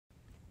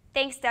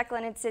Thanks,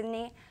 Declan and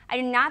Sydney. I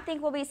do not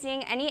think we'll be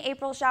seeing any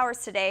April showers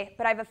today,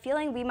 but I have a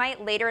feeling we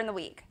might later in the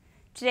week.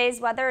 Today's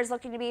weather is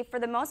looking to be, for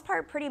the most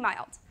part, pretty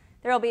mild.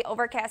 There will be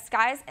overcast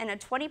skies and a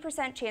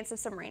 20% chance of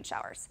some rain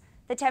showers.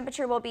 The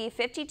temperature will be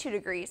 52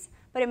 degrees,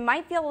 but it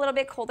might feel a little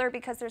bit colder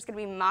because there's going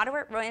to be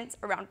moderate winds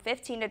around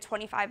 15 to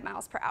 25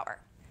 miles per hour.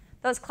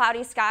 Those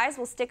cloudy skies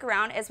will stick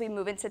around as we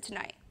move into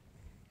tonight.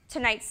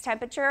 Tonight's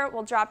temperature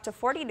will drop to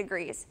 40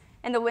 degrees,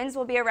 and the winds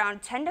will be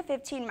around 10 to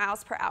 15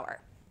 miles per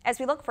hour. As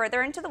we look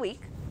further into the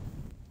week,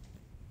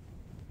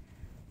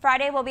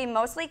 Friday will be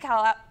mostly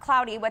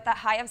cloudy with a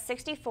high of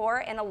 64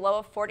 and a low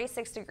of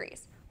 46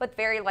 degrees, with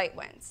very light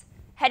winds.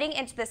 Heading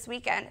into this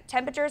weekend,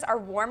 temperatures are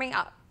warming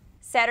up.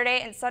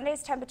 Saturday and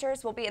Sunday's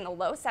temperatures will be in the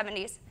low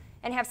 70s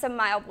and have some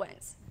mild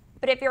winds.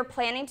 But if you're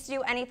planning to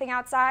do anything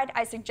outside,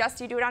 I suggest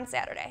you do it on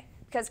Saturday,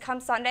 because come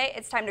Sunday,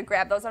 it's time to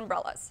grab those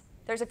umbrellas.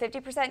 There's a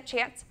 50%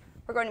 chance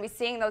we're going to be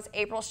seeing those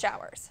April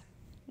showers.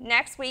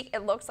 Next week,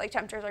 it looks like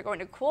temperatures are going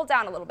to cool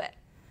down a little bit.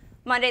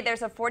 Monday,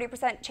 there's a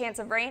 40% chance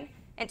of rain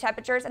and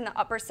temperatures in the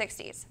upper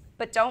 60s.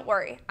 But don't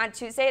worry, on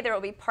Tuesday, there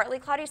will be partly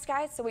cloudy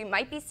skies, so we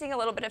might be seeing a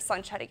little bit of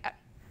sunshine again,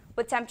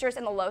 with temperatures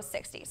in the low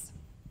 60s.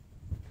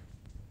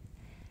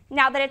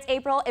 Now that it's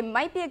April, it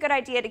might be a good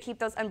idea to keep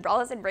those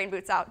umbrellas and rain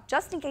boots out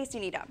just in case you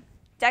need them.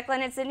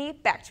 Declan and Sydney,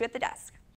 back to you at the desk.